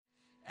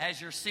As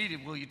you're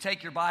seated, will you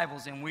take your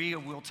Bibles and we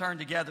will turn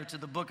together to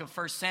the book of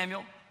 1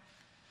 Samuel.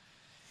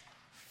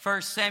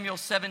 1 Samuel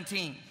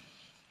 17.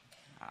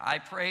 I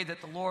pray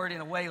that the Lord in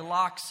a way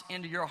locks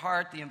into your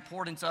heart the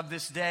importance of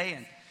this day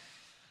and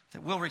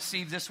that we'll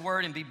receive this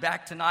word and be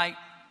back tonight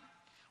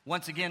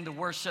once again to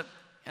worship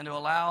and to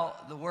allow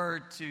the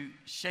word to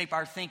shape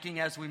our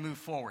thinking as we move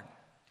forward.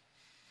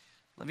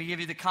 Let me give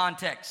you the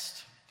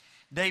context.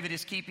 David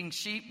is keeping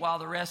sheep while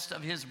the rest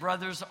of his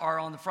brothers are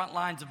on the front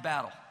lines of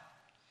battle.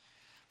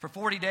 For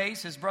 40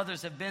 days, his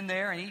brothers have been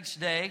there, and each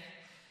day,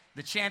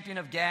 the champion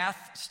of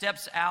Gath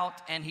steps out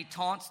and he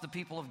taunts the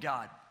people of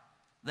God.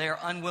 They are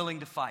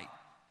unwilling to fight.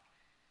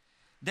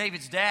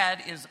 David's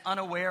dad is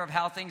unaware of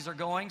how things are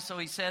going, so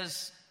he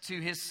says to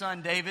his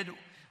son David,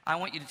 I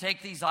want you to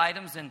take these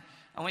items and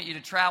I want you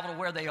to travel to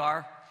where they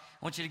are.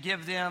 I want you to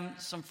give them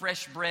some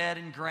fresh bread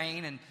and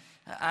grain, and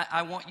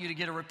I want you to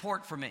get a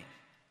report for me.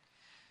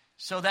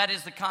 So that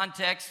is the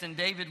context, and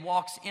David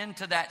walks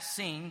into that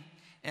scene.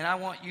 And I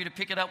want you to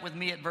pick it up with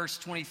me at verse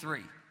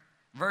 23.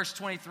 Verse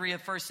 23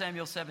 of 1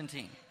 Samuel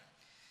 17.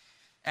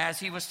 As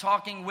he was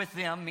talking with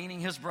them, meaning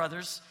his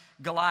brothers,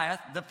 Goliath,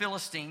 the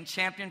Philistine,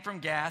 champion from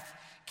Gath,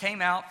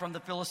 came out from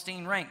the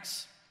Philistine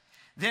ranks.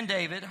 Then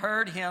David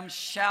heard him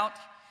shout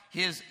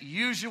his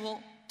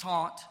usual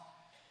taunt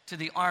to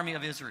the army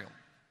of Israel.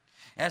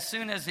 As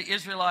soon as the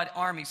Israelite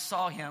army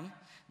saw him,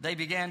 they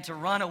began to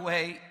run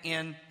away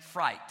in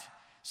fright.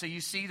 So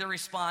you see the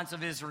response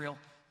of Israel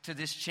to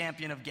this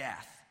champion of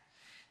Gath.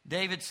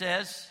 David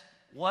says,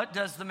 what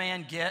does the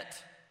man get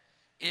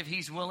if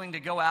he's willing to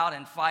go out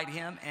and fight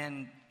him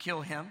and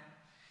kill him?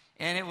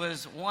 And it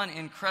was one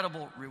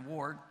incredible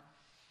reward.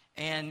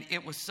 And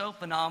it was so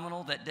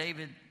phenomenal that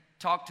David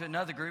talked to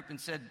another group and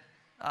said,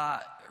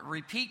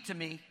 repeat to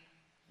me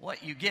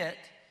what you get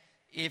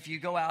if you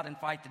go out and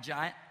fight the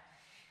giant.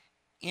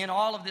 In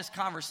all of this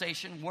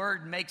conversation,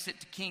 word makes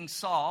it to King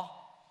Saul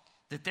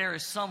that there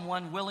is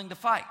someone willing to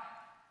fight.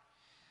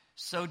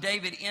 So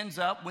David ends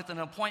up with an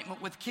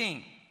appointment with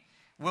king.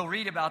 We'll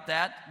read about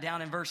that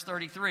down in verse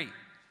 33.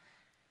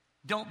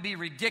 Don't be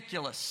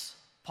ridiculous,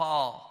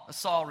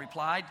 Saul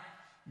replied.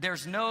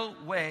 There's no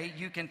way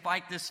you can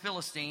fight this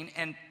Philistine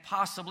and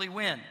possibly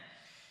win.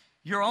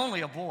 You're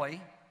only a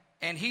boy,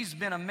 and he's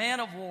been a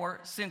man of war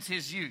since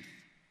his youth.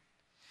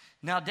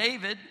 Now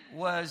David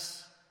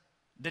was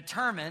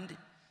determined.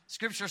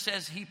 Scripture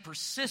says he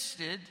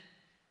persisted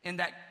in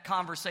that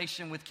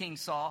conversation with King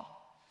Saul.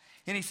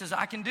 And he says,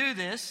 I can do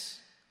this.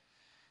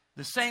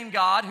 The same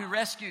God who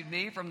rescued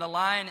me from the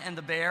lion and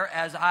the bear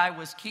as I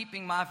was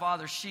keeping my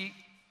father's sheep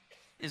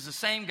is the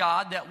same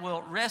God that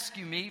will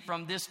rescue me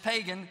from this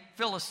pagan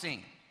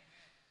Philistine.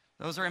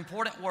 Those are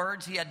important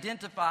words. He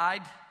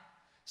identified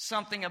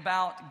something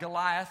about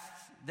Goliath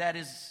that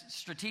is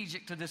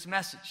strategic to this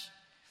message.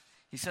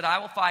 He said, I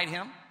will fight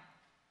him.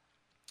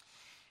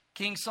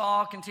 King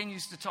Saul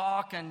continues to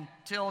talk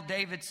until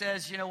David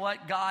says, you know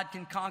what? God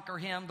can conquer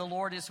him. The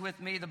Lord is with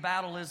me. The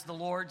battle is the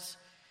Lord's.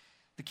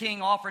 The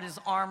king offered his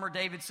armor.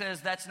 David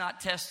says, that's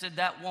not tested.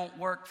 That won't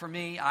work for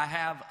me. I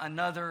have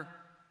another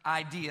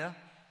idea.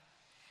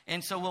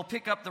 And so we'll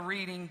pick up the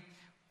reading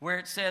where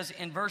it says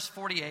in verse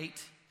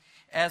 48,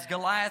 as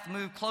Goliath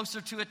moved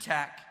closer to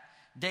attack,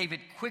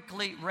 David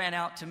quickly ran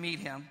out to meet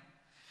him.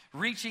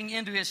 Reaching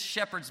into his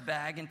shepherd's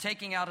bag and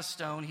taking out a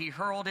stone, he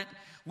hurled it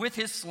with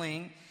his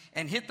sling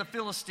and hit the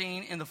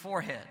Philistine in the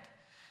forehead.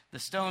 The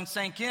stone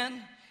sank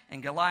in,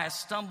 and Goliath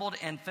stumbled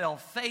and fell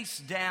face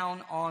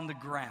down on the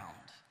ground.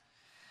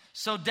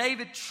 So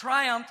David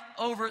triumphed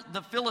over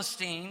the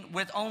Philistine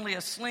with only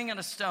a sling and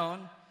a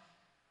stone,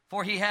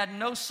 for he had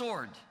no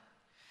sword.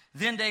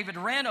 Then David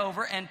ran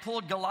over and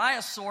pulled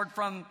Goliath's sword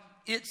from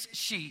its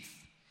sheath.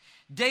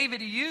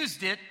 David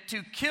used it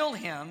to kill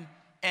him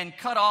and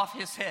cut off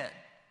his head.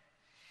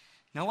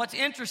 Now what's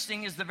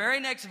interesting is the very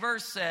next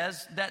verse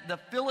says that the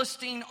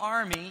Philistine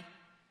army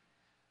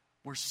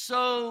were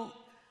so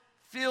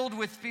filled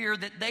with fear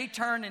that they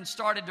turned and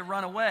started to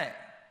run away.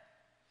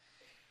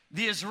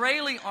 The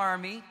Israeli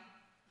army,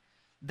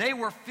 they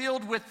were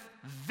filled with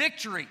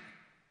victory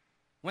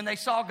when they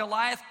saw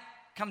Goliath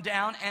come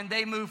down, and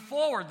they moved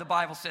forward, the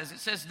Bible says. It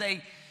says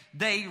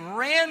they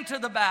ran to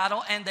the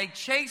battle and they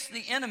chased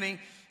the enemy.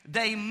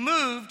 They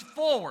moved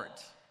forward.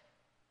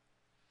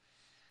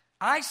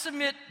 I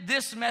submit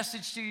this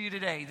message to you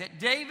today, that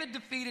David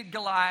defeated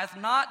Goliath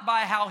not by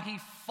how he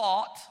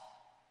fought,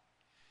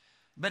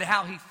 but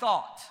how he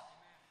thought.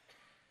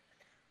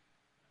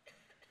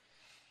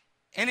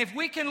 And if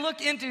we can look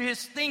into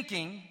his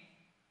thinking,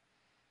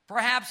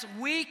 perhaps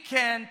we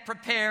can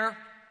prepare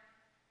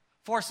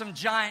for some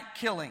giant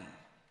killing.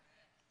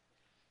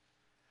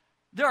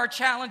 There are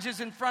challenges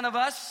in front of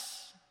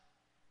us,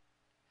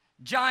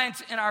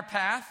 giants in our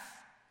path,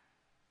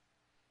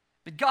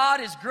 but God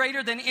is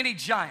greater than any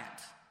giant.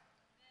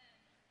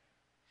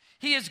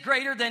 He is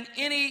greater than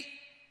any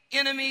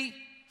enemy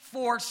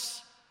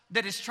force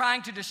that is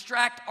trying to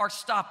distract or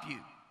stop you.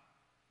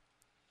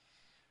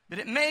 But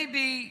it may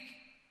be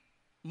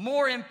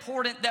more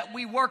important that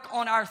we work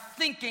on our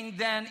thinking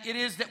than it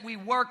is that we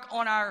work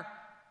on our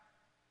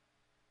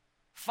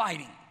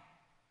fighting.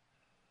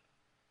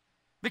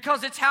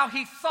 because it's how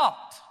he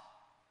thought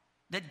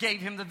that gave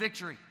him the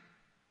victory.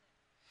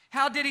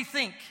 How did he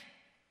think?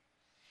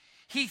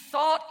 He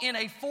thought in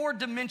a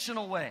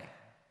four-dimensional way.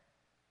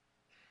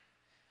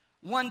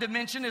 One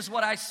dimension is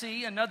what I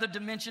see, another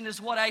dimension is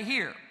what I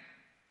hear.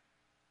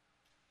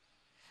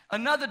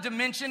 Another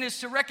dimension is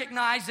to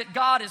recognize that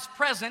God is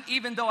present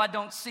even though I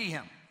don't see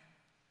him.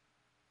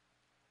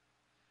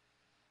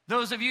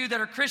 Those of you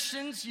that are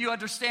Christians, you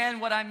understand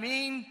what I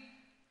mean,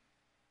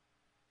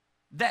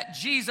 that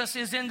Jesus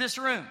is in this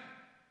room.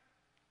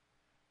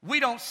 We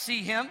don't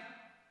see him,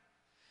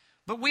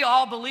 but we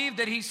all believe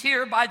that he's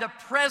here by the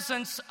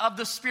presence of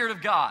the Spirit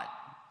of God.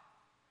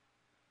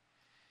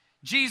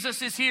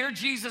 Jesus is here.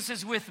 Jesus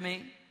is with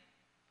me.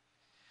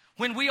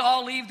 When we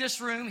all leave this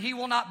room, he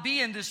will not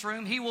be in this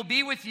room. He will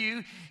be with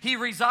you. He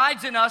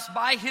resides in us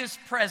by his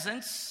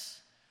presence,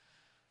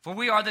 for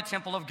we are the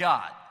temple of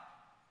God.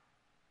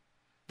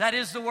 That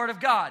is the Word of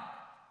God.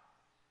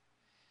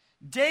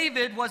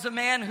 David was a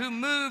man who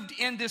moved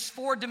in this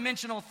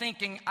four-dimensional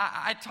thinking.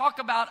 I talk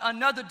about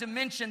another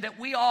dimension that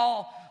we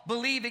all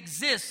believe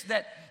exists,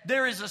 that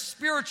there is a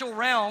spiritual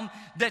realm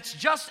that's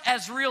just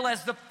as real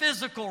as the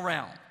physical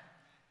realm.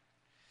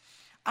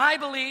 I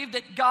believe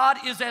that God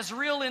is as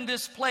real in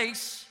this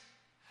place,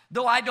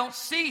 though I don't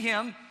see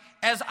him,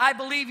 as I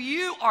believe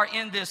you are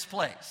in this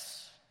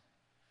place.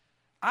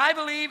 I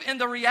believe in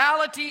the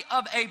reality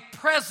of a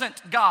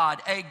present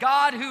God, a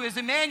God who is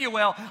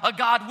Emmanuel, a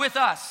God with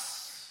us.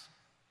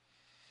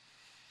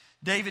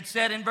 David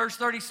said in verse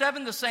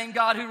 37, the same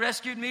God who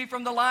rescued me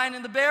from the lion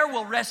and the bear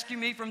will rescue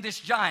me from this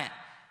giant,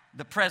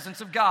 the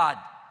presence of God.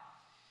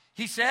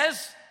 He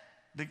says,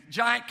 the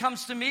giant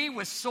comes to me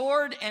with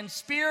sword and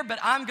spear, but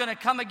I'm going to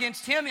come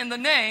against him in the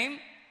name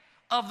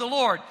of the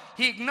Lord.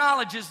 He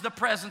acknowledges the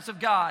presence of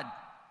God.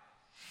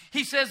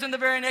 He says in the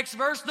very next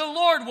verse, the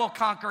Lord will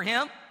conquer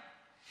him.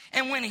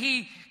 And when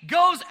he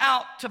goes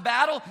out to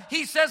battle,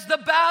 he says the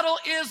battle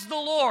is the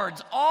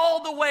Lord's.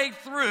 All the way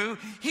through,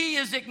 he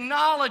is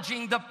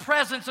acknowledging the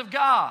presence of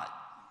God.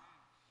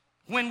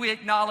 When we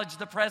acknowledge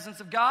the presence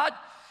of God,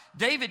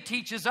 David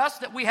teaches us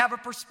that we have a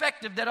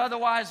perspective that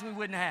otherwise we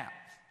wouldn't have.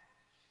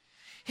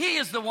 He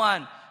is the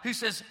one who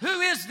says,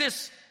 who is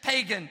this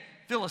pagan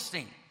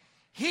Philistine?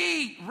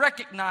 He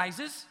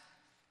recognizes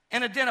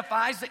and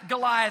identifies that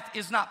Goliath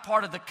is not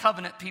part of the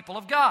covenant people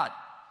of God.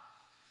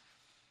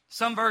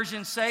 Some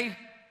versions say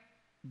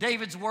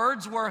David's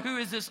words were, who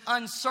is this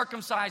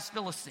uncircumcised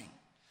Philistine?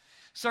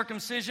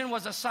 Circumcision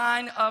was a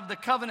sign of the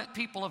covenant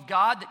people of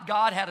God that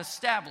God had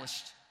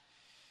established.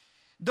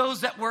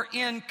 Those that were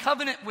in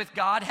covenant with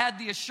God had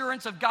the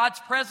assurance of God's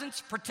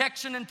presence,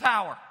 protection, and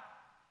power.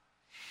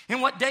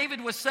 And what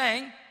David was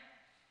saying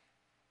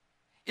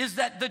is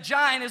that the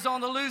giant is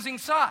on the losing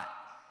side.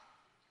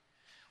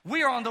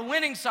 We are on the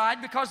winning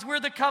side because we're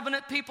the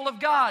covenant people of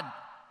God.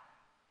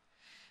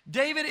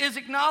 David is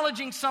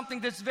acknowledging something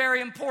that's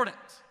very important.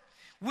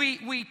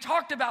 We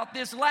talked about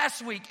this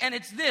last week, and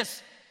it's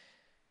this.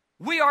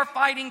 We are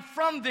fighting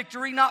from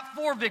victory, not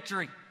for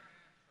victory.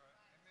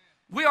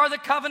 We are the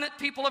covenant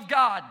people of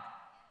God.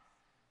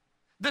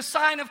 The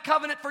sign of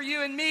covenant for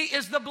you and me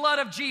is the blood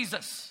of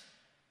Jesus.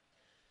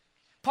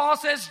 Paul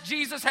says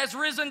Jesus has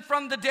risen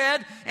from the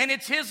dead, and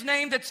it's his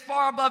name that's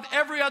far above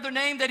every other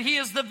name, that he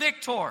is the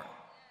victor.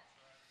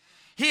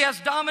 He has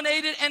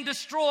dominated and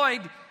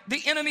destroyed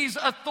the enemy's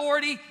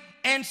authority,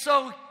 and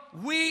so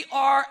we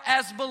are,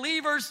 as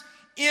believers,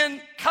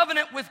 in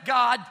covenant with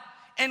God,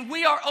 and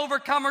we are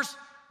overcomers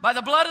by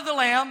the blood of the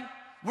Lamb.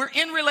 We're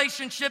in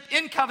relationship,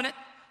 in covenant,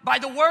 by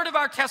the word of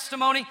our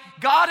testimony.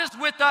 God is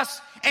with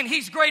us, and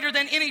he's greater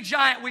than any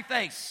giant we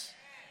face.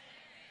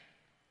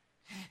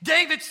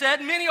 David said,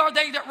 many are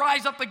they that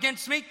rise up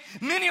against me.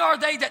 Many are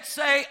they that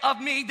say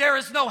of me, there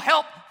is no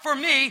help for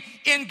me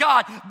in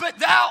God. But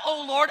thou,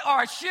 O Lord,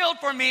 art a shield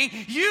for me.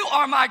 You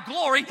are my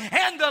glory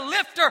and the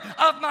lifter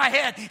of my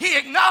head. He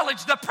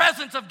acknowledged the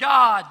presence of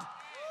God.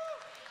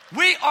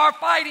 We are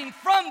fighting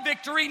from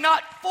victory,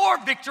 not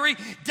for victory.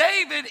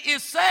 David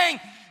is saying,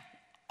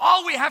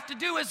 all we have to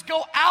do is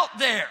go out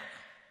there.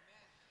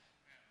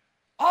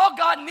 All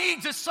God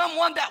needs is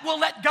someone that will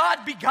let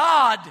God be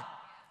God.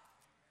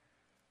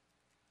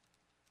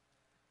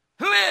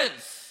 Who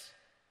is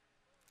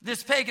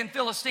this pagan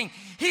Philistine?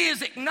 He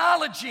is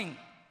acknowledging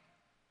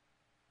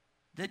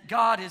that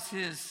God is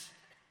his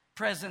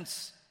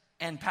presence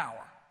and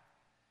power.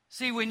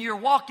 See, when you're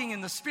walking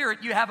in the Spirit,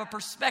 you have a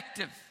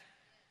perspective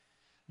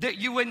that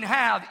you wouldn't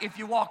have if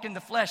you walk in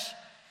the flesh.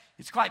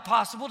 It's quite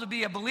possible to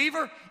be a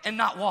believer and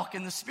not walk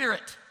in the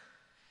Spirit.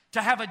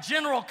 To have a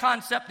general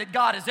concept that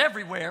God is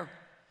everywhere,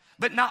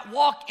 but not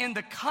walk in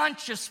the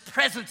conscious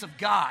presence of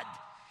God.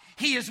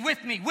 He is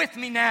with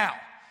me now.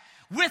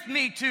 With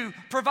me to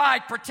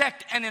provide,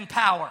 protect, and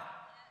empower.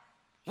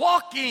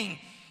 Walking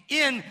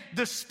in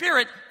the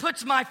Spirit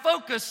puts my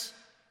focus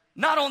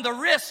not on the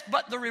risk,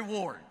 but the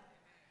reward.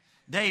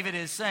 David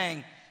is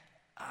saying,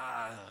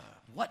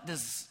 what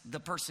does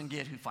the person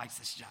get who fights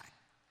this giant?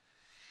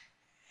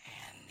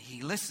 And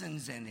he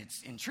listens, and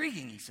it's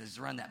intriguing. He says,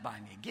 run that by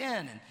me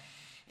again. And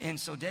And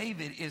so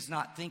David is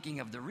not thinking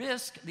of the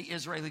risk. The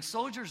Israeli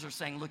soldiers are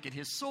saying, look at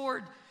his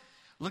sword.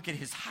 Look at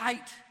his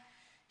height.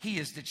 He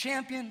is the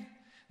champion.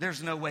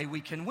 There's no way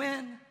we can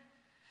win.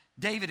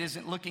 David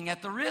isn't looking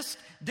at the risk.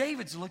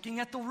 David's looking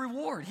at the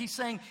reward. He's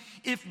saying,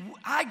 if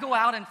I go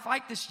out and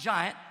fight this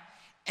giant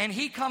and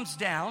he comes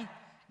down,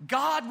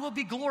 God will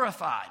be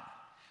glorified.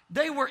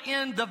 They were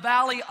in the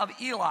valley of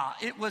Elah.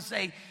 It was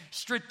a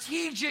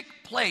strategic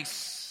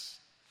place.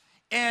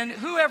 And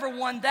whoever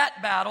won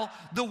that battle,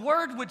 the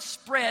word would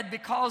spread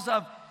because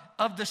of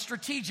the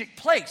strategic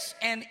place.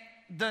 And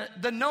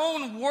the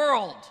known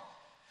world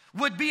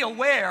would be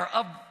aware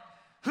of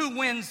who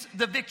wins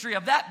the victory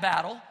of that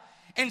battle.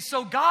 And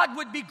so God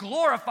would be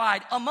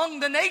glorified among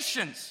the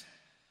nations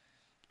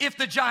if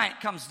the giant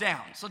comes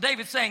down. So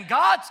David's saying,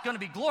 God's going to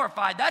be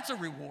glorified. That's a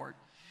reward.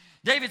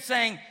 David's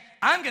saying,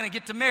 I'm going to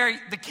get to marry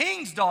the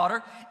king's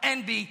daughter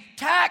and be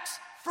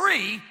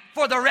tax-free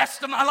for the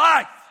rest of my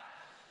life.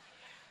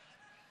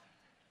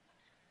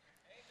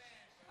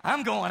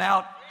 I'm going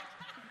out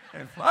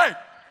and fight.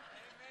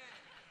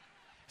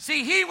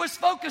 See, he was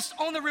focused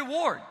on the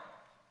reward.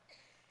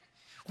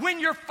 When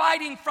you're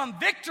fighting from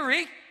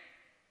victory,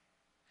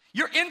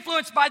 you're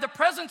influenced by the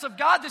presence of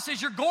God that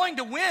says you're going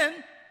to win.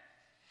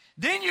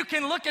 Then you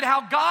can look at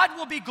how God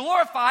will be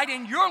glorified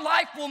and your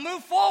life will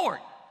move forward,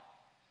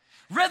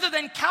 rather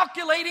than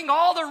calculating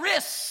all the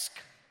risk.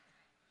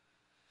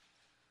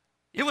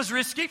 It was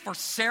risky for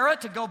Sarah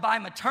to go buy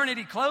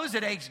maternity clothes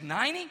at age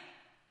 90.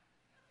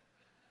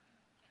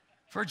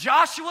 For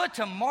Joshua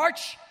to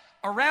march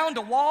around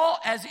a wall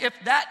as if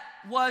that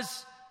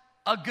was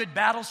a good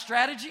battle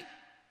strategy.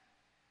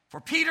 For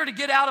Peter to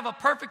get out of a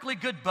perfectly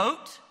good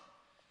boat.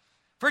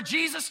 For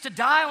Jesus to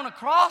die on a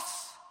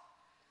cross.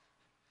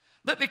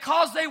 But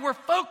because they were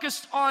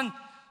focused on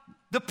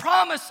the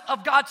promise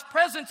of God's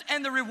presence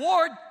and the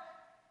reward,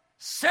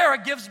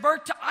 Sarah gives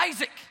birth to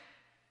Isaac.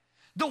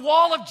 The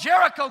wall of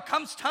Jericho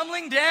comes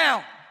tumbling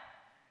down.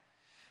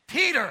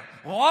 Peter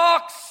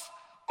walks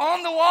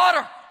on the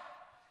water.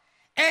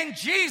 And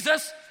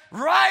Jesus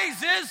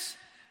rises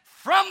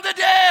from the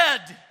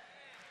dead.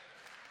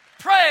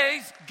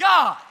 Praise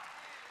God.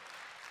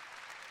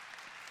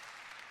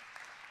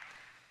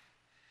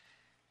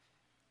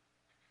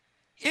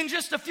 In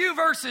just a few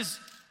verses,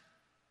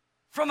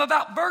 from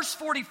about verse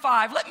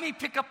 45, let me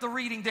pick up the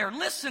reading there.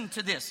 Listen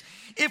to this.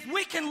 If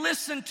we can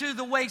listen to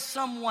the way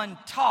someone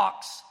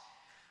talks,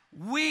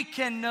 we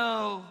can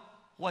know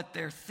what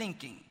they're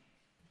thinking.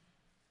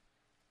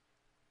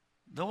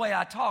 The way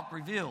I talk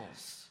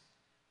reveals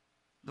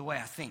the way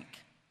I think.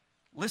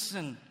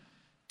 Listen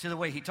to the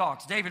way he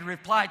talks. David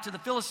replied to the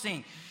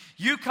Philistine,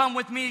 you come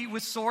with me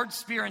with sword,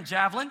 spear, and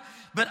javelin,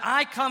 but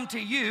I come to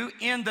you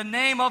in the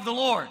name of the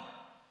Lord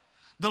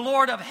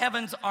of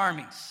heaven's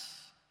armies.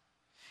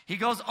 He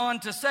goes on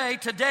to say,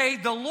 today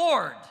the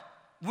Lord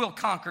will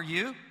conquer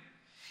you,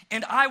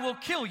 and I will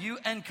kill you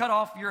and cut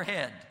off your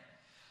head.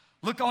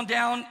 Look on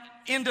down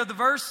into the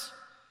verse.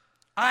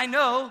 I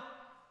know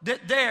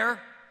that there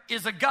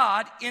is a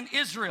God in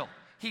Israel.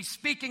 He's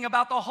speaking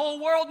about the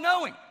whole world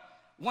knowing.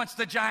 Once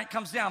the giant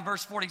comes down,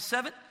 verse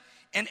 47,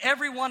 and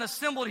everyone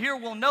assembled here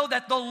will know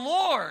that the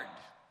Lord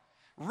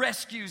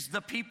rescues the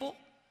people,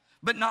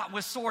 but not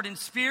with sword and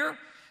spear.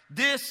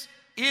 This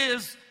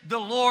is the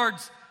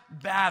Lord's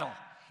battle.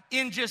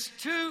 In just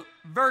 2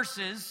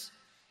 verses,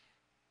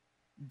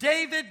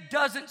 David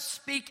doesn't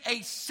speak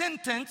a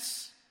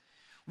sentence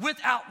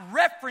without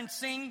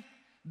referencing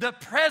the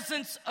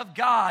presence of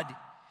God.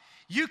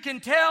 You can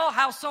tell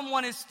how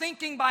someone is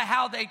thinking by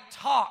how they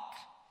talk.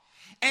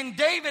 And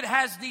David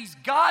has these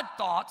God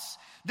thoughts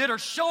that are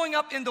showing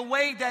up in the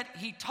way that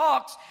he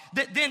talks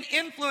that then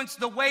influence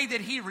the way that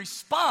he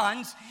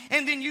responds.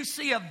 And then you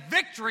see a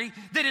victory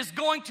that is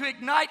going to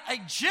ignite a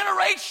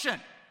generation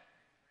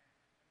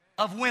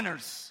of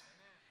winners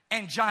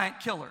and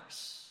giant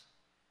killers.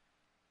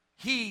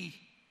 He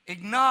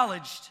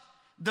acknowledged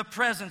the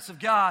presence of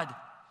God.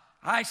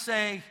 I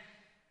say,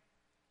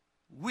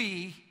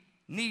 we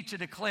need to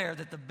declare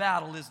that the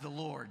battle is the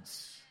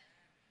Lord's.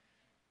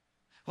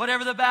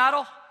 Whatever the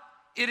battle,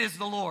 it is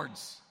the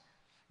Lord's.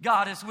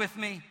 God is with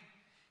me.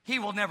 He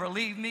will never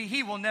leave me.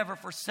 He will never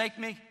forsake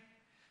me.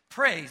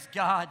 Praise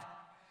God.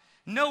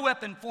 No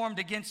weapon formed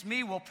against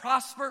me will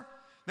prosper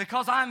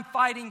because I'm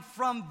fighting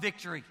from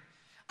victory.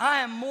 I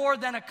am more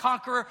than a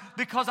conqueror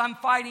because I'm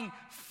fighting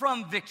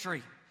from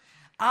victory.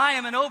 I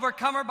am an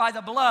overcomer by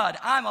the blood.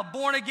 I'm a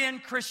born-again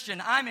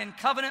Christian. I'm in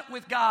covenant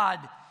with God.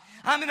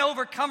 I'm an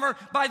overcomer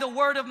by the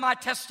word of my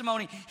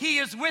testimony. He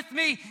is with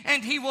me,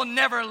 and He will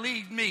never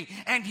leave me,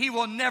 and He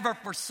will never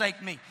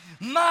forsake me.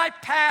 My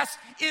past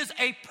is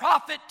a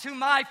prophet to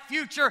my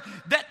future,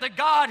 that the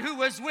God who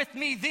was with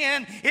me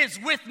then is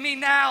with me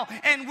now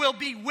and will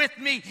be with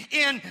me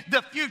in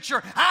the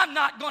future. I'm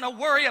not going to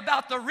worry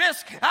about the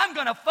risk. I'm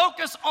going to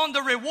focus on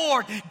the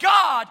reward.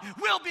 God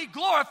will be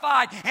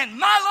glorified, and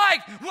my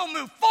life will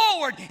move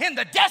forward in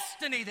the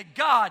destiny that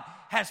God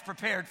has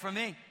prepared for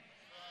me.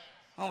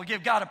 Oh, we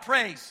give God a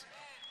praise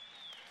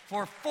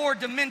for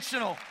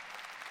 4-dimensional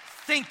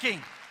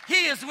thinking.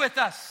 He is with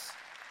us.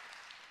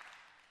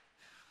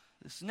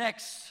 This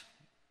next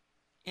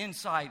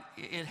insight,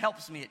 it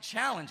helps me, it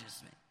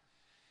challenges me.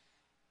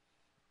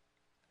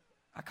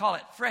 I call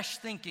it fresh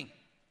thinking.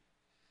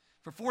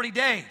 For 40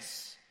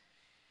 days,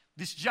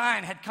 this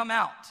giant had come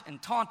out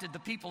and taunted the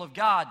people of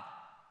God.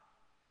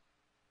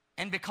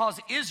 And because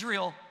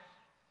Israel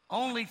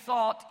only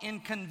thought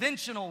in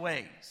conventional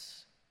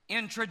ways,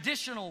 in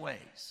traditional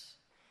ways,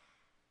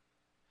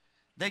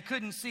 they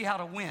couldn't see how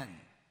to win.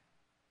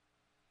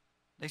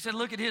 They said,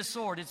 look at his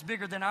sword, it's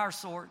bigger than our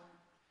sword.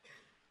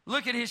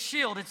 Look at his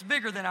shield, it's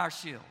bigger than our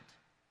shield.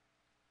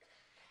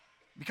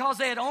 Because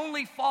they had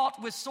only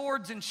fought with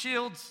swords and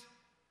shields,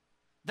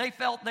 they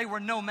felt they were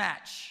no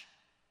match.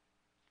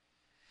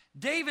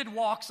 David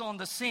walks on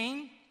the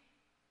scene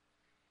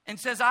and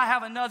says, I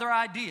have another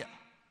idea.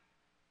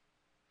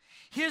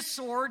 His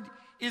sword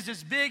is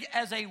as big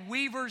as a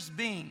weaver's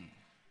beam.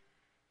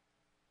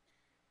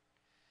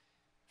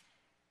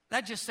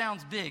 That just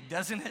sounds big,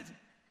 doesn't it?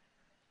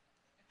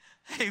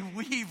 A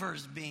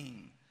weaver's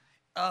beam.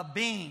 A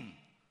beam.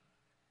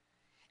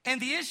 And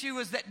the issue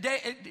is that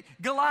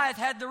Goliath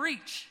had the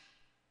reach.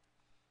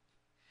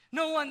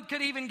 No one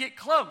could even get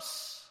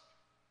close.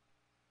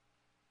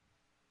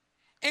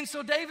 And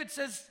so David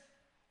says,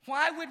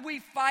 why would we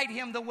fight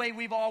him the way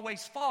we've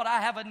always fought?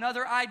 I have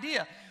another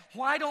idea.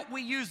 Why don't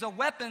we use a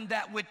weapon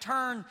that would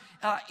turn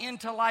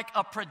into like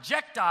a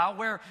projectile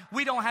where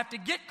we don't have to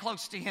get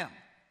close to him?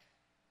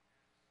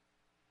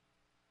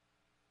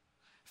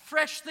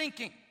 Fresh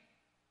thinking.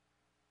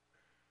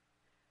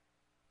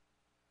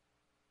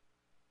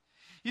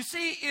 You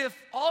see, if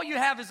all you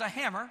have is a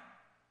hammer,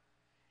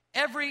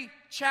 every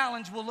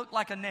challenge will look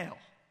like a nail.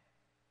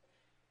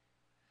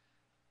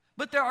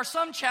 But there are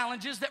some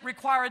challenges that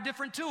require a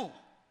different tool.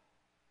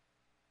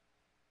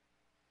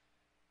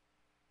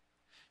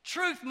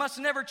 Truth must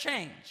never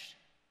change,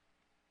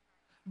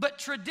 but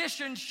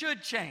tradition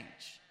should change.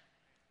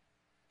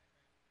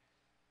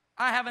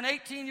 I have an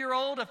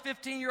 18-year-old, a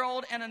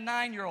 15-year-old, and a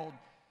 9-year-old.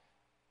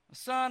 A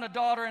son, a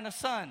daughter, and a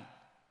son.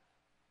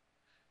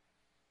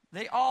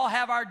 They all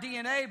have our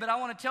DNA, but I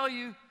want to tell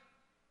you,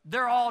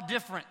 they're all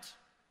different.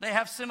 They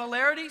have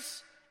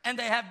similarities, and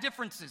they have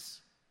differences.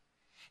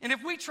 And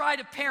if we try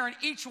to parent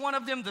each one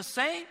of them the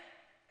same,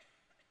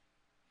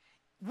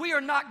 we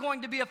are not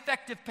going to be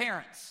effective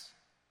parents.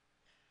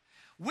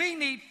 We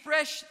need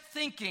fresh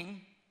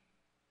thinking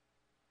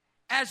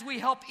as we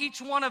help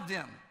each one of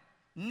them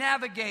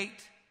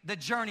navigate the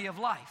journey of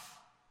life.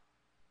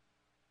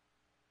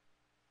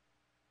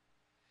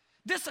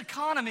 This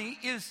economy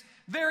is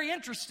very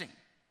interesting,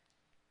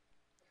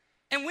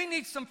 and we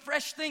need some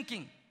fresh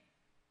thinking.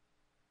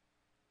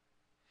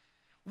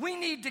 We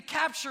need to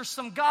capture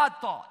some God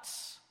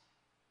thoughts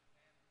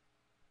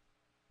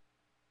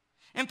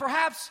and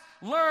perhaps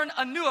learn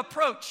a new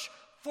approach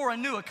for a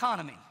new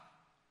economy.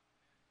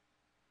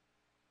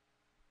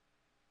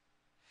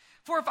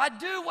 For if I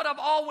do what I've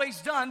always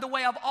done the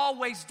way I've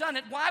always done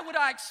it, why would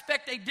I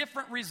expect a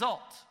different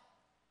result?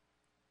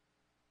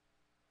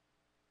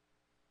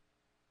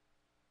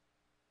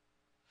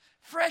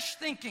 Fresh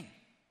thinking.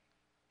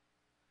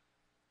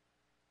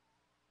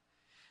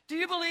 Do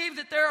you believe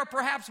that there are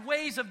perhaps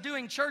ways of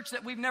doing church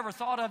that we've never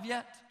thought of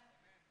yet?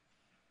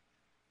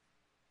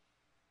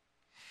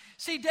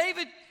 See,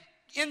 David,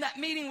 in that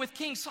meeting with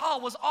King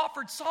Saul, was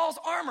offered Saul's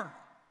armor.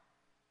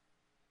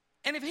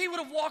 And if he would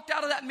have walked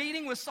out of that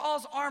meeting with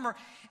Saul's armor,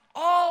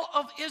 all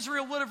of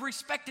Israel would have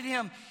respected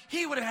him.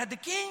 He would have had the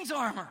king's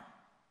armor.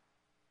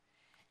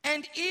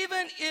 And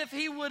even if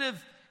he would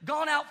have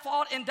gone out,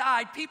 fought, and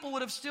died, people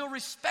would have still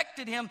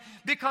respected him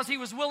because he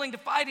was willing to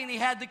fight and he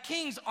had the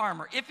king's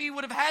armor. If he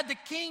would have had the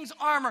king's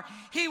armor,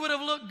 he would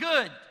have looked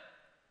good.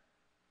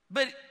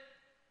 But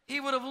he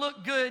would have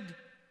looked good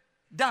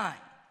dying.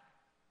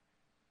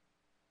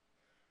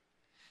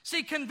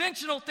 See,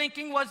 conventional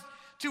thinking was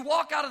to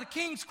walk out of the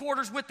king's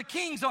quarters with the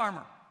king's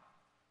armor.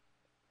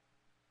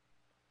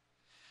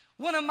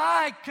 One of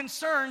my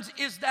concerns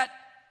is that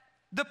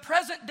the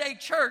present day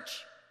church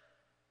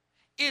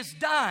is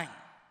dying,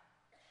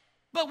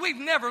 but we've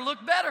never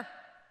looked better.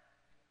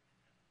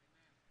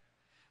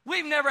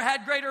 We've never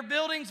had greater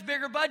buildings,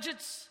 bigger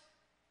budgets,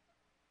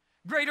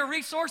 greater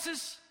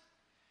resources,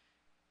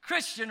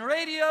 Christian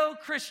radio,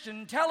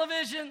 Christian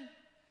television,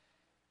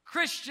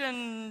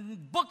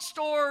 Christian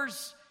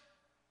bookstores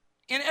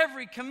in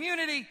every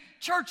community,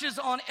 churches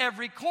on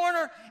every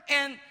corner,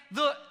 and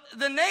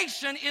the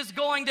nation is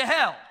going to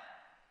hell.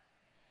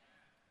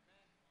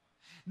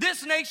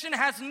 This nation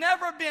has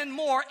never been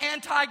more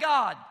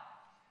anti-God.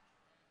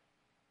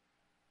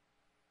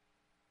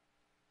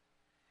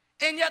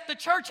 And yet the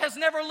church has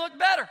never looked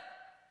better.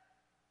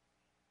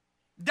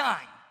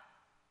 Dying.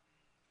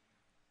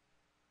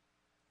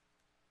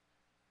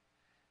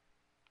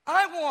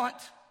 I want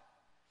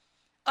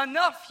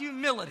enough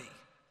humility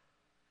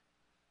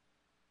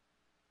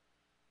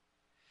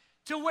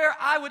to where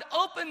I would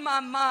open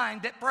my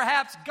mind that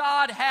perhaps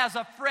God has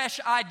a fresh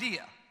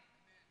idea.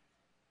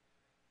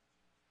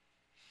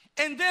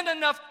 And then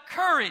enough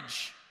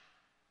courage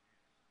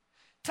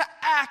to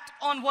act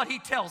on what he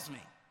tells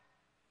me.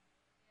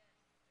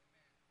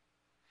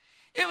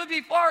 It would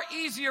be far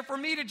easier for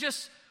me to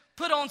just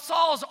put on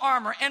Saul's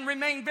armor and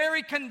remain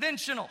very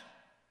conventional,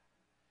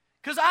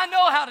 because I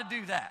know how to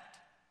do that.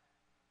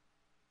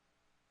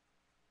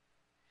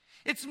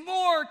 It's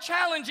more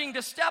challenging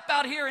to step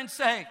out here and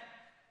say,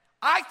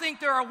 I think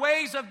there are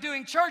ways of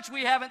doing church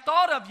we haven't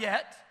thought of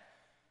yet,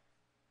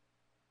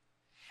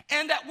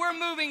 and that we're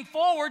moving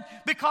forward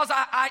because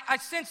I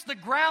sense the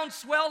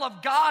groundswell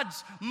of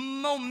God's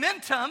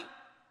momentum,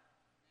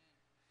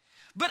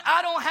 but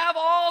I don't have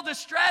all the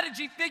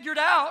strategy figured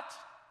out.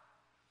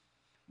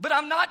 But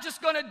I'm not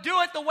just going to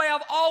do it the way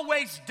I've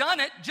always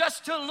done it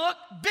just to look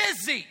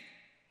busy.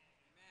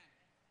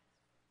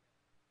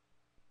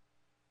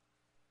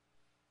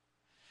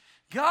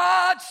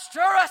 God,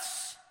 stir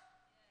us.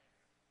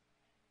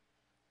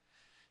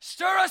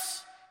 Stir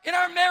us in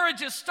our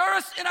marriages. Stir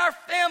us in our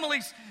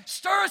families.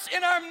 Stir us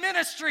in our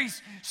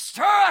ministries.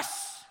 Stir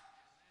us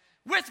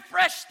with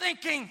fresh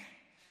thinking.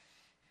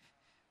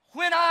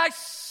 When I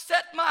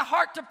set my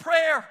heart to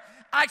prayer,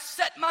 I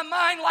set my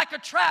mind like a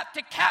trap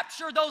to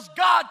capture those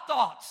God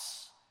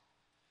thoughts.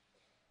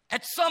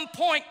 At some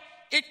point,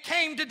 it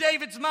came to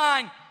David's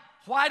mind,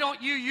 why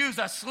don't you use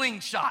a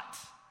slingshot?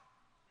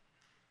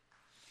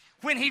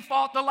 When he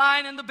fought the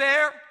lion and the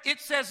bear,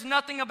 it says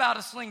nothing about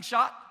a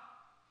slingshot.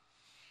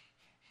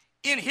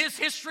 In his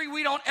history,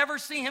 we don't ever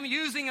see him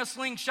using a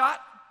slingshot.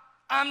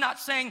 I'm not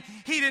saying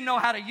he didn't know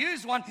how to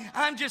use one.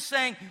 I'm just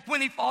saying when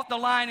he fought the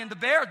lion and the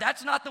bear,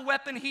 that's not the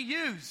weapon he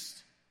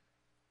used.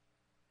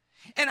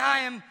 And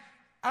I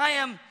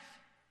am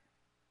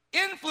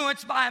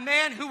influenced by a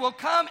man who will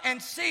come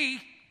and see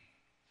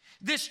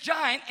this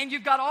giant, and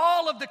you've got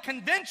all of the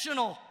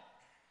conventional,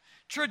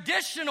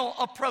 traditional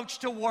approach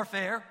to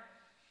warfare,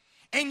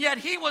 and yet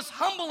he was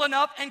humble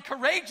enough and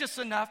courageous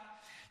enough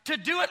to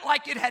do it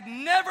like it had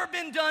never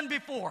been done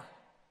before.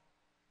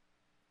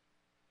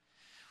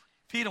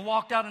 If he'd have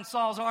walked out in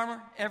Saul's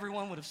armor,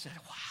 everyone would have said,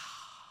 wow.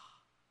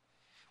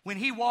 When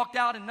he walked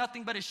out in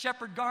nothing but his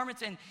shepherd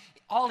garments and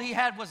all he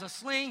had was a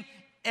sling,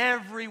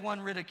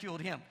 everyone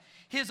ridiculed him.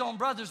 His own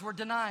brothers were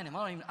denying him.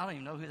 I don't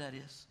even know who that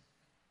is.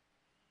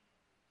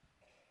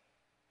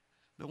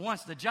 But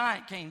once the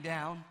giant came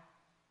down,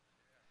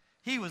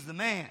 he was the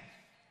man.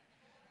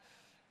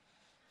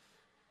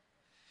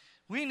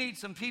 We need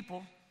some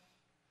people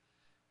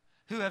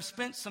who have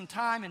spent some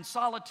time in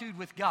solitude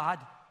with God,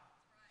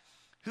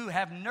 who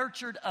have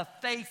nurtured a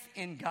faith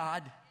in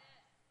God,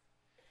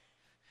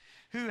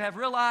 who have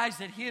realized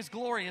that His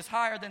glory is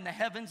higher than the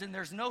heavens, and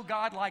there's no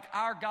God like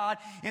our God,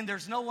 and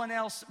there's no one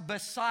else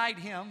beside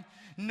Him,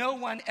 no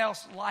one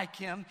else like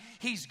Him.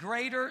 He's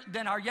greater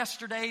than our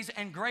yesterdays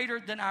and greater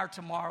than our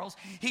tomorrows.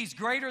 He's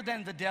greater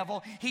than the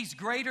devil. He's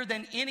greater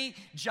than any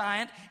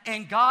giant,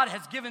 and God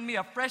has given me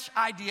a fresh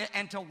idea,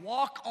 and to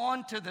walk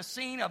onto the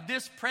scene of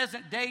this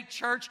present day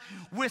church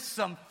with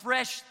some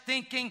fresh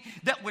thinking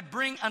that would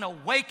bring an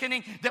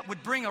awakening, that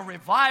would bring a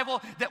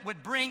revival, that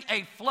would bring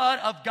a flood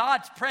of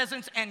God's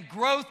presence and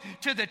growth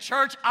to the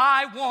church.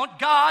 I want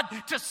God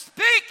to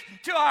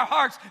speak to our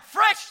hearts.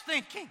 Fresh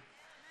thinking.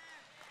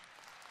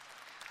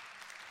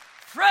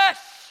 Fresh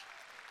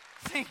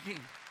thinking.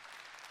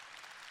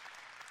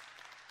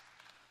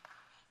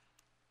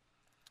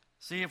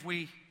 See, if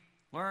we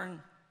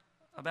learn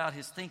about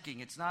his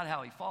thinking, it's not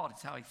how he fought,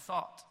 it's how he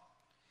thought.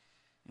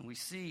 And we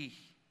see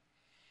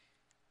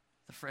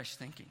the fresh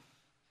thinking.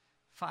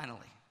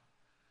 Finally,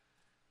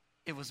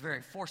 it was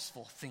very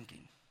forceful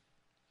thinking,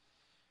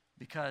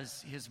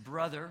 because his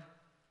brother,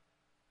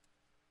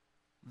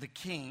 the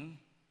king,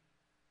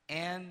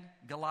 and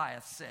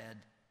Goliath said,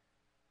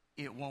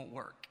 it won't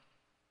work.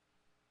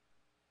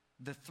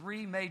 The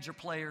three major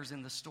players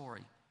in the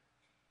story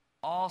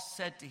all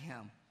said to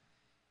him,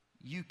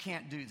 you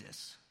can't do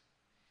this.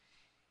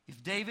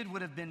 If David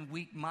would have been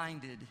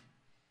weak-minded,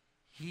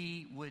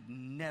 he would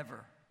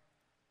never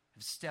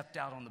have stepped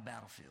out on the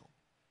battlefield.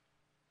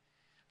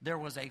 There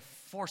was a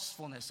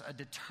forcefulness, a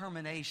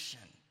determination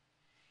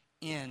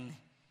in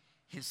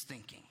his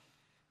thinking.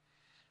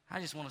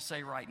 I just want to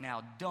say right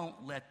now,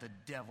 don't let the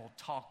devil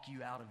talk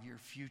you out of your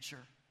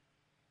future.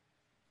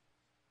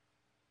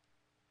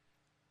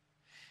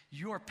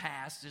 Your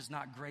past is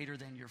not greater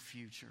than your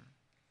future.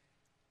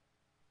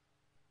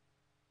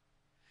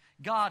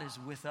 God is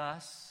with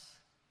us.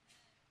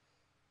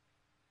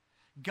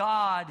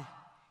 God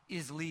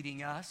is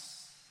leading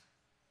us.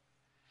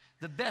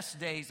 The best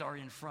days are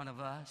in front of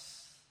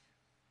us.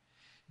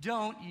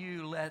 Don't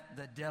you let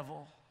the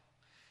devil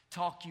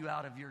talk you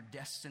out of your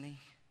destiny.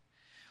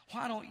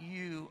 Why don't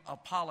you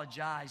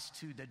apologize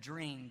to the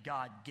dream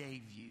God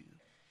gave you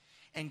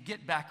and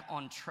get back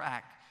on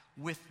track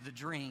with the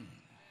dream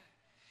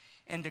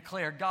and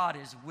declare, God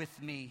is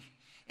with me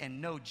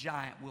and no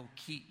giant will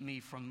keep me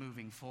from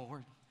moving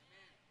forward.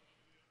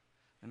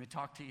 Let me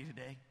talk to you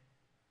today.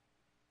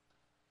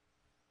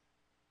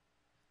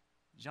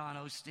 John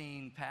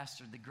Osteen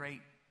pastored the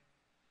great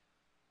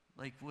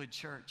Lakewood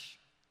Church.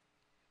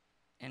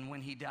 And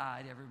when he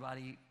died,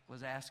 everybody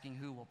was asking,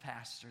 who will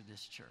pastor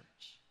this church?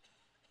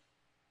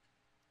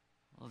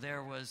 Well,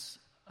 there was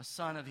a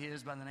son of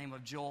his by the name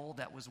of Joel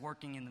that was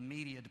working in the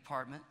media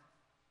department.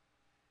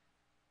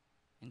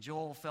 And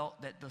Joel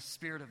felt that the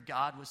Spirit of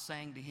God was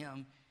saying to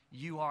him,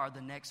 you are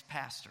the next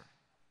pastor.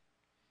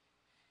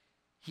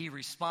 He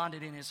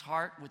responded in his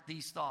heart with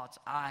these thoughts.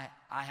 I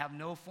have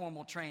no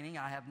formal training.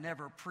 I have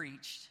never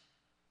preached.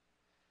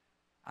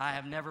 I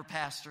have never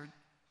pastored.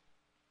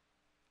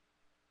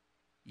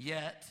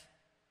 Yet,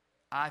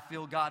 I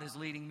feel God is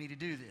leading me to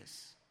do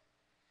this.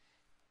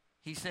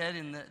 He said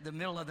in the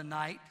middle of the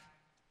night,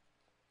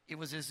 it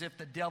was as if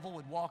the devil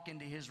would walk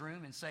into his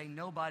room and say,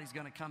 nobody's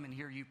going to come and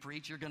hear you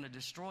preach. You're going to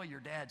destroy your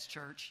dad's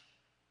church.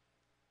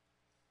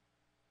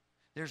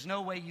 There's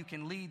no way you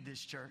can lead this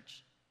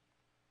church.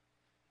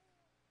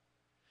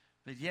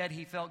 But yet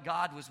he felt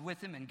God was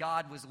with him and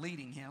God was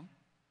leading him.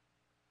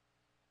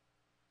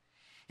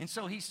 And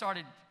so he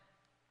started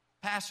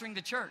pastoring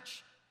the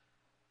church.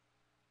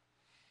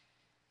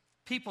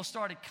 People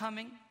started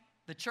coming.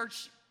 The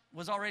church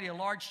was already a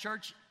large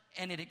church,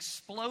 and it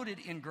exploded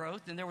in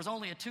growth. And there was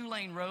only a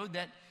 2-lane road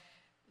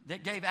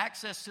that gave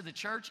access to the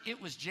church.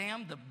 It was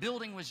jammed. The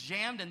building was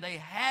jammed, and they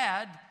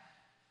had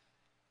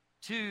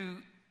to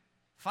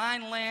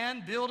find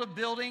land, build a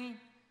building.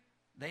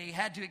 They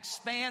had to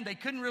expand. They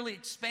couldn't really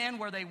expand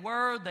where they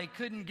were. They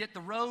couldn't get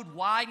the road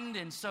widened,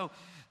 and so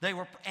they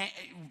were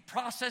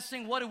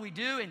processing, what do we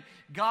do? And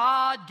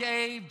God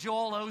gave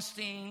Joel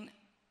Osteen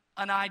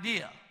an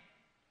idea.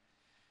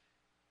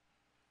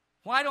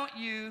 Why don't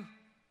you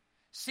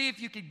see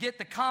if you could get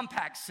the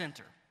Compact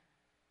Center?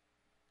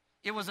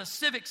 It was a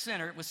civic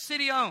center. It was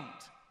city-owned.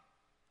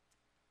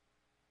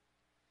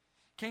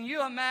 Can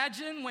you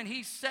imagine when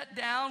he sat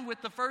down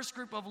with the first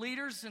group of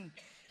leaders, and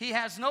he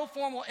has no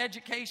formal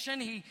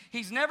education.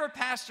 He's never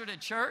pastored a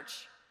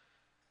church.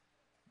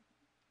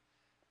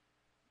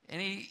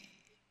 And he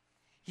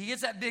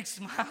gets that big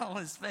smile on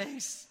his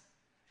face.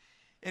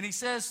 And he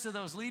says to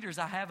those leaders,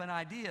 I have an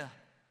idea.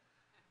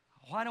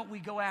 Why don't we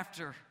go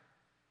after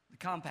the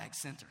Compact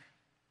Center?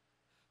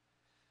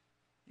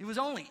 It was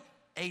only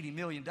 $80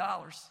 million.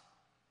 $80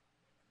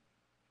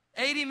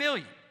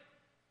 million.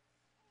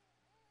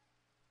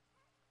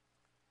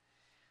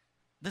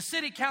 The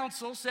city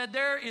council said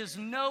there is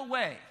no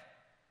way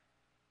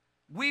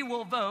we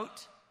will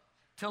vote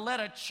to let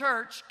a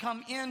church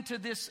come into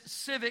this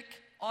civic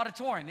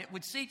auditorium. It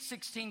would seat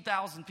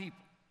 16,000 people.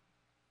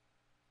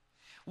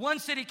 One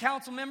city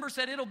council member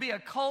said it'll be a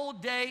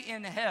cold day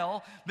in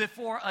hell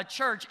before a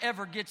church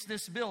ever gets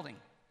this building.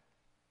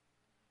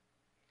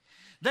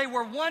 They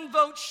were one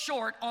vote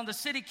short on the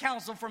city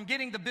council from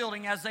getting the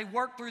building as they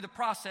worked through the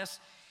process.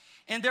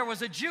 And there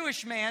was a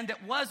Jewish man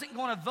that wasn't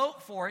going to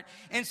vote for it.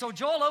 And so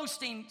Joel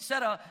Osteen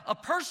set a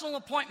personal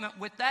appointment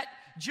with that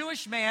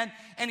Jewish man.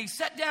 And he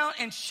sat down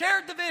and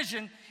shared the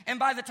vision. And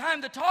by the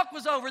time the talk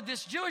was over,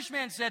 this Jewish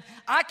man said,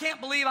 I can't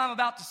believe I'm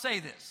about to say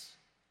this,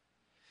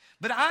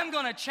 but I'm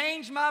going to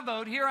change my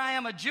vote. Here I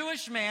am, a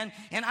Jewish man,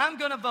 and I'm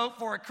going to vote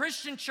for a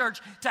Christian church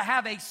to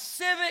have a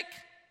civic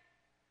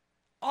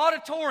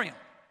auditorium.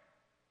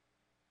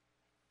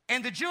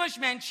 And the Jewish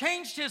man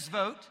changed his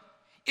vote.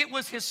 It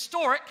was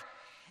historic.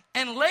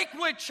 And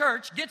Lakewood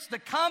Church gets the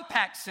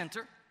Compact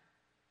Center.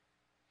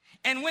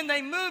 And when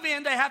they move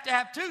in, they have to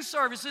have 2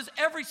 services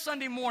every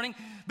Sunday morning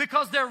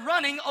because they're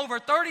running over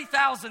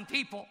 30,000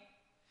 people.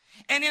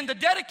 And in the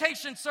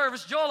dedication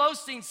service, Joel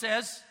Osteen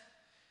says,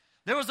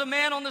 there was a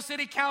man on the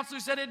city council who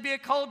said it'd be a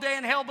cold day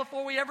in hell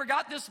before we ever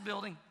got this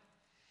building.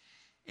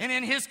 And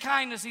in his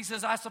kindness, he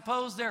says, I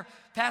suppose they're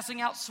passing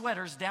out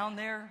sweaters down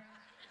there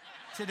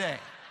today.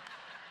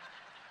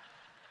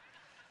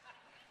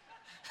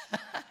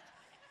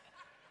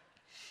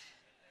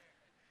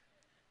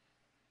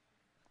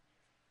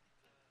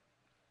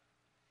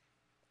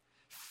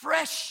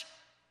 Fresh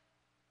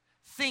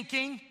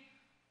thinking,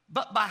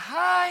 but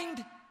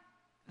behind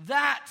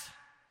that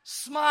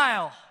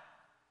smile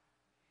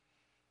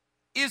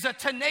is a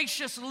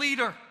tenacious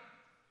leader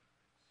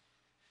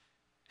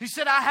who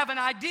said, I have an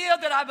idea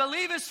that I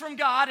believe is from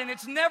God, and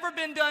it's never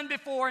been done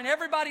before, and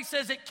everybody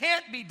says it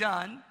can't be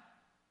done,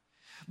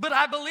 but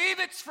I believe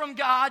it's from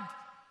God,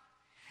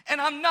 and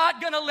I'm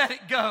not going to let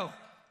it go.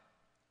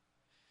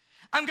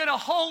 I'm going to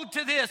hold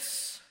to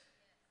this.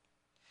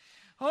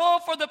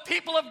 Oh, for the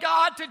people of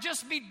God to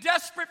just be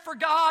desperate for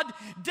God,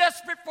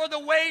 desperate for the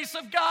ways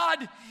of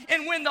God.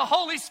 And when the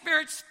Holy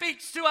Spirit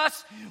speaks to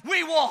us,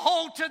 we will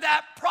hold to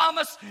that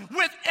promise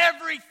with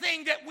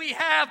everything that we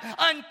have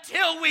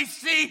until we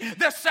see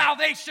the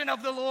salvation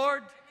of the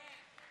Lord.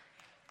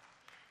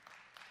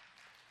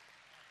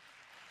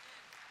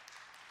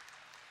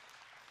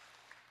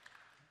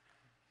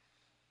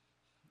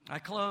 I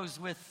close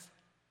with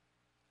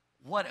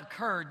what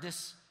occurred,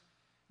 this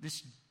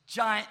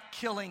giant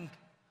killing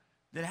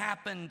that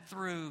happened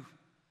through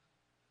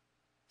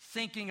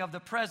thinking of the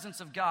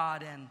presence of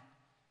God and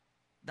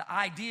the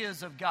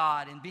ideas of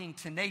God and being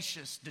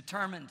tenacious,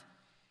 determined.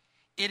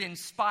 It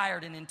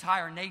inspired an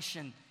entire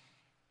nation,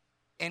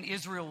 and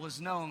Israel was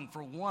known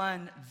for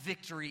one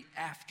victory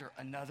after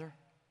another.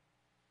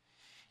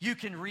 You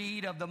can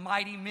read of the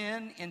mighty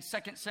men in 2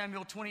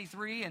 Samuel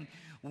 23, and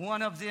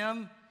one of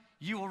them,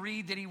 you will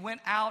read that he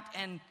went out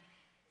and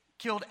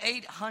killed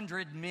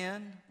 800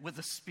 men with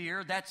a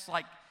spear. That's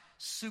like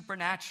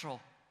supernatural.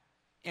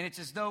 And it's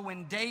as though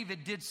when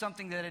David did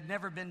something that had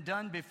never been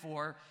done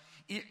before,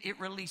 it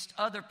released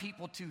other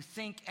people to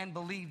think and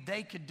believe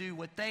they could do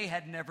what they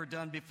had never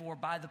done before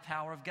by the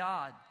power of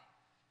God.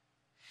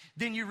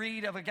 Then you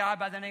read of a guy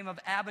by the name of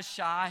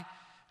Abishai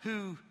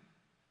who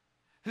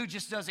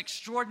just does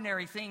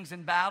extraordinary things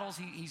in battles.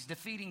 He's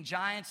defeating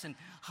giants and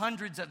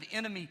hundreds of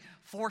enemy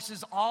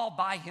forces all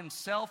by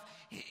himself,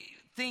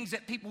 things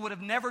that people would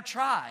have never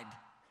tried.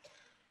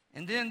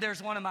 And then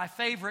there's one of my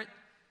favorite,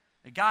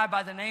 a guy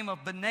by the name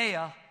of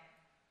Benaiah.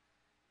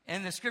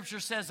 And the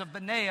scripture says of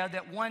Benaiah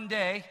that one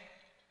day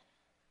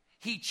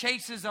he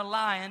chases a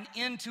lion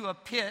into a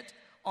pit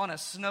on a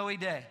snowy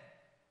day.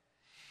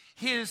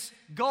 His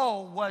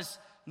goal was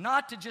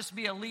not to just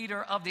be a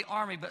leader of the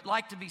army, but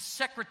like to be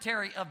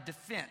Secretary of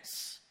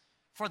Defense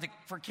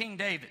for King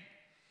David.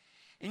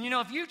 And you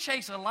know, if you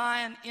chase a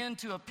lion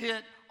into a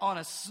pit on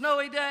a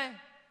snowy day,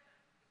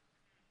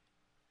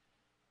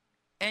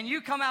 and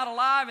you come out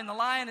alive and the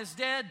lion is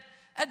dead,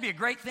 that'd be a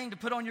great thing to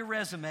put on your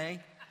resume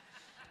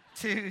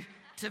to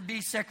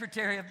be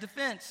Secretary of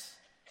Defense.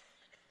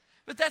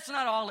 But that's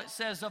not all it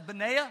says of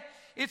Benaiah.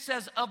 It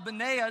says of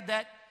Benaiah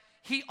that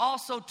he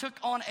also took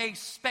on a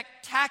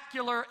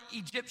spectacular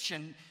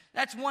Egyptian.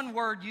 That's one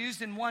word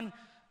used in one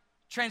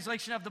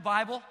translation of the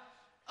Bible.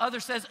 Other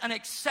says an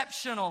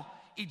exceptional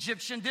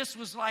Egyptian. This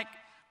was like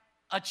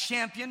a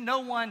champion. No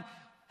one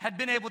had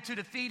been able to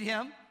defeat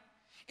him.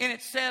 And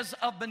it says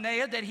of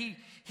Benaiah that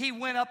he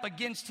went up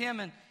against him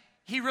and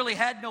he really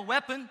had no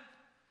weapon.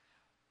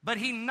 But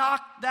he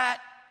knocked that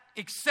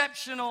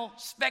exceptional,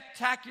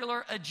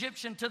 spectacular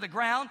Egyptian to the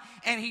ground,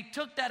 and he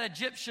took that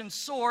Egyptian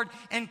sword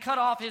and cut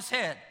off his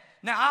head.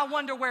 Now, I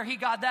wonder where he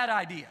got that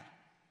idea.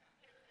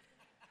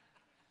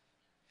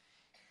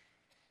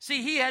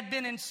 See, he had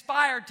been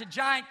inspired to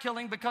giant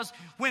killing because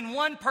when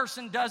one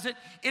person does it,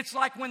 it's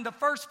like when the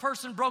first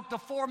person broke the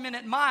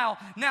 4-minute mile.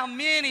 Now,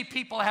 many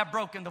people have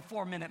broken the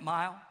 4-minute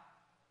mile.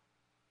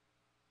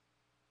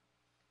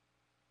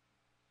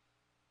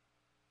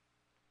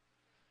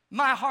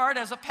 My heart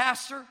as a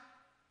pastor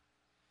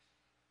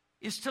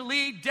is to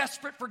lead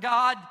desperate for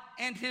God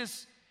and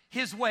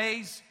His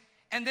ways,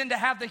 and then to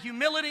have the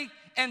humility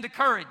and the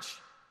courage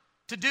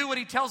to do what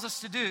He tells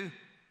us to do,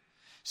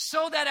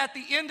 so that at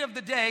the end of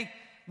the day,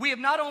 we have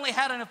not only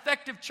had an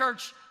effective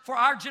church for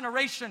our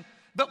generation,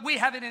 but we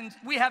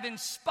have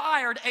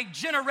inspired a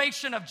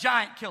generation of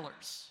giant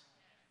killers.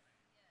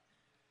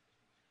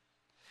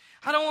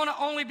 I don't want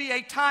to only be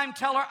a time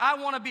teller, I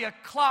want to be a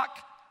clock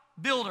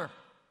builder.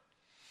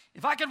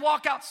 If I could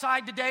walk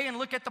outside today and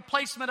look at the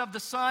placement of the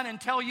sun and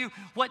tell you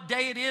what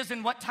day it is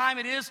and what time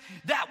it is,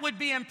 that would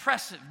be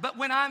impressive. But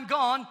when I'm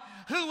gone,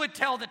 who would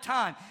tell the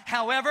time?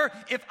 However,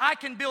 if I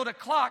can build a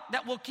clock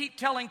that will keep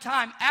telling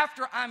time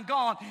after I'm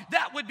gone,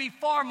 that would be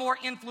far more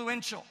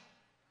influential.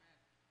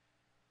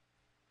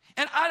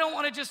 And I don't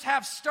want to just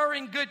have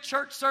stirring good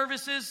church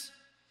services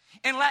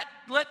and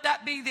let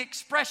that be the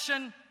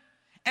expression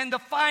and the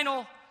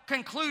final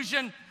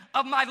conclusion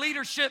of my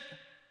leadership.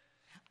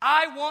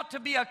 I want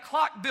to be a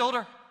clock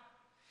builder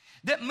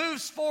that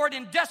moves forward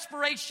in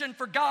desperation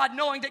for God,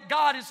 knowing that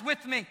God is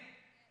with me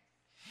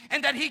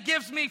and that He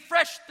gives me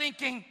fresh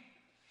thinking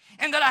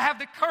and that I have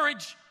the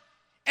courage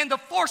and the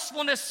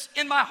forcefulness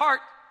in my heart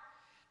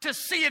to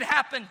see it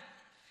happen,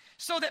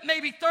 so that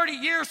maybe 30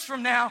 years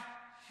from now,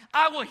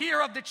 I will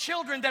hear of the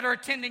children that are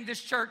attending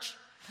this church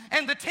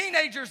and the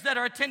teenagers that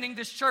are attending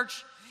this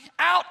church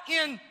out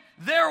in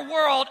their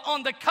world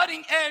on the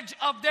cutting edge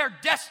of their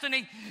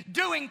destiny,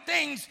 doing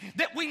things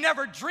that we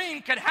never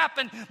dreamed could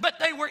happen, but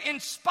they were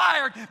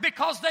inspired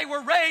because they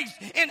were raised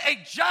in a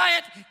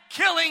giant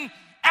killing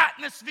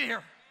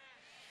atmosphere.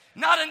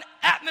 Not an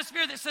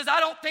atmosphere that says, I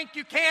don't think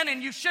you can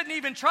and you shouldn't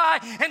even try,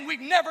 and we've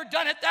never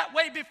done it that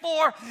way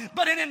before,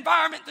 but an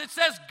environment that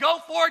says, go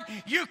for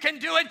it, you can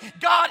do it,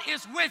 God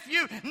is with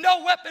you,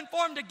 no weapon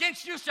formed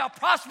against you shall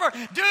prosper,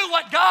 do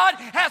what God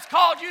has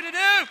called you to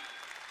do.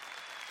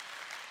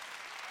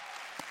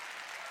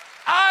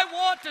 I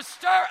want to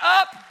stir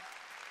up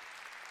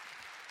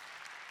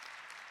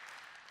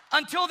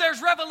until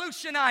there's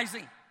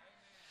revolutionizing.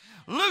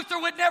 Luther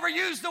would never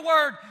use the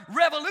word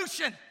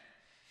revolution.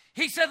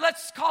 He said,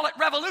 let's call it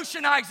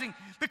revolutionizing,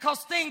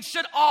 because things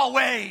should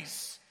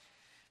always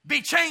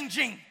be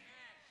changing.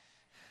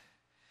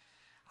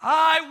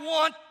 I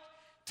want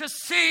to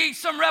see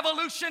some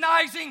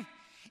revolutionizing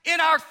in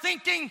our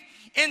thinking,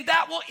 and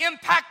that will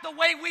impact the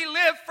way we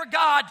live for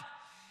God.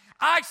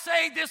 I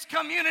say this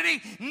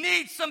community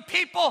needs some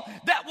people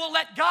that will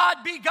let God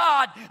be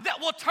God, that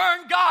will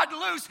turn God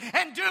loose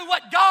and do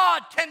what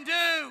God can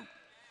do.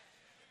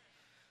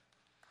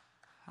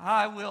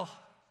 I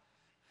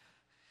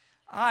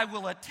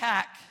will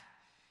attack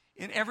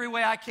in every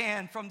way I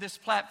can from this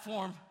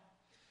platform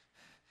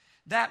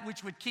that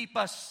which would keep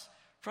us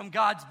from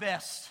God's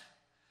best.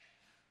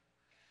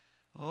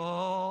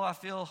 Oh, I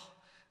feel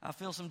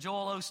some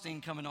Joel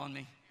Osteen coming on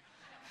me.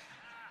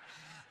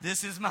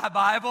 This is my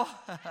Bible.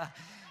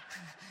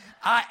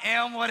 I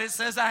am what it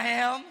says I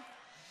am.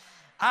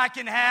 I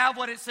can have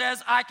what it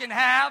says I can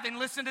have. And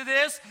listen to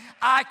this.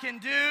 I can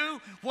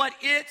do what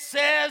it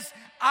says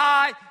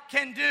I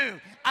can do.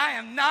 I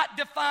am not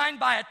defined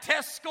by a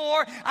test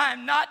score. I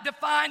am not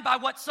defined by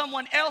what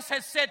someone else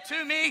has said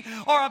to me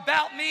or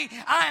about me.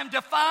 I am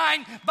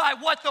defined by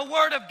what the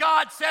Word of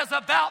God says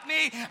about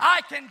me.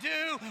 I can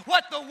do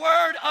what the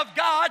Word of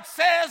God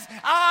says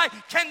I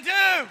can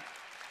do.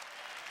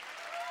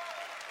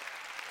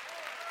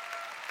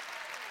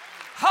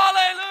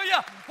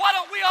 Hallelujah. Why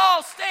don't we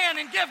all stand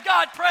and give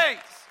God praise?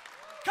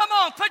 Come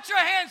on, put your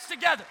hands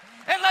together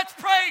and let's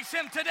praise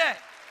Him today.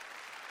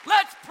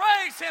 Let's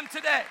praise Him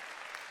today.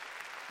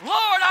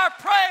 Lord, our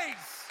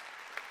praise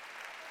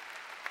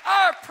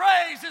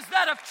is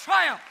that of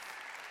triumph.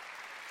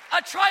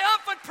 A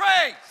triumphant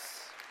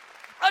praise.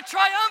 A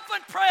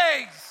triumphant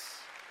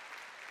praise.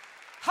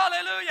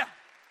 Hallelujah.